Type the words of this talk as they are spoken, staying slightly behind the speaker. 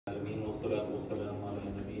والصلاة والسلام على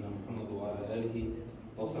نبينا محمد وعلى آله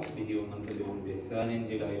وصحبه ومن تبعهم بإحسان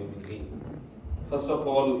إلى يوم الدين. First of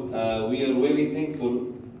all, we are really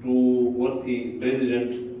thankful to worthy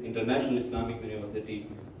President, International Islamic University,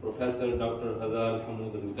 Professor Dr. Hathal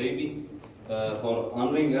Hamoud Otaibi, for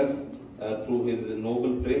honoring us through his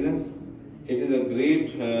noble presence. It is a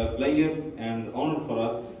great pleasure and honor for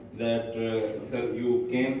us that sir, you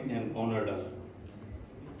came and honored us.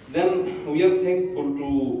 Then we are thankful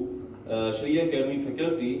to Shari'ah Academy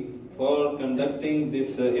faculty for conducting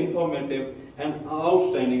this informative and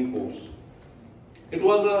outstanding course. It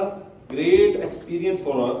was a great experience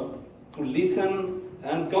for us to listen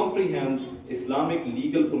and comprehend Islamic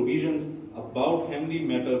legal provisions about family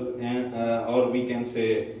matters and or we can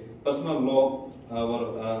say personal law,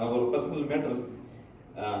 our personal matters.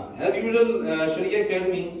 As usual, Shari'ah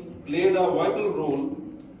Academy played a vital role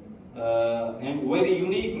and very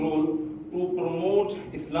unique role to promote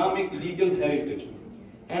Islamic legal heritage,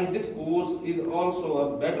 and this course is also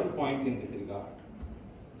a better point in this regard.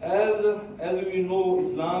 As we know,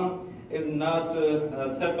 Islam is not a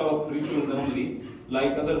set of rituals only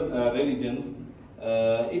like other religions.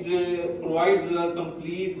 It provides a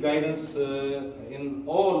complete guidance in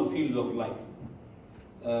all fields of life.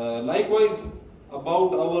 Likewise,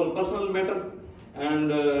 about our personal matters and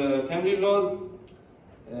family laws,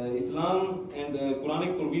 Islam and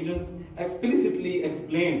Quranic provisions explicitly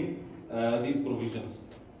explain these provisions.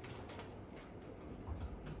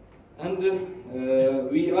 And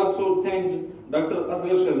we also thanked Dr.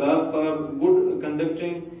 Asghar Shahzad for good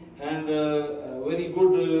conducting and very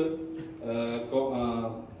good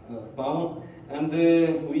pound. And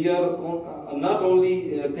we are not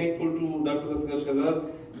only thankful to Dr. Asghar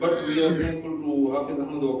Shahzad, but we are thankful to Hafiz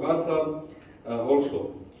Ahmad Waqas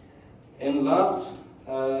also. And last,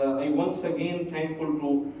 I once again thankful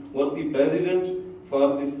to worthy President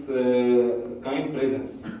for this kind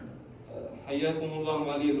presence. حياكم الله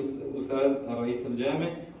معالي الأستاذ الرئيس الجامع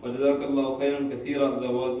وجزاك الله خيرا كثيرا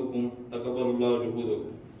ذواتكم تقبل الله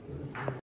جهودكم.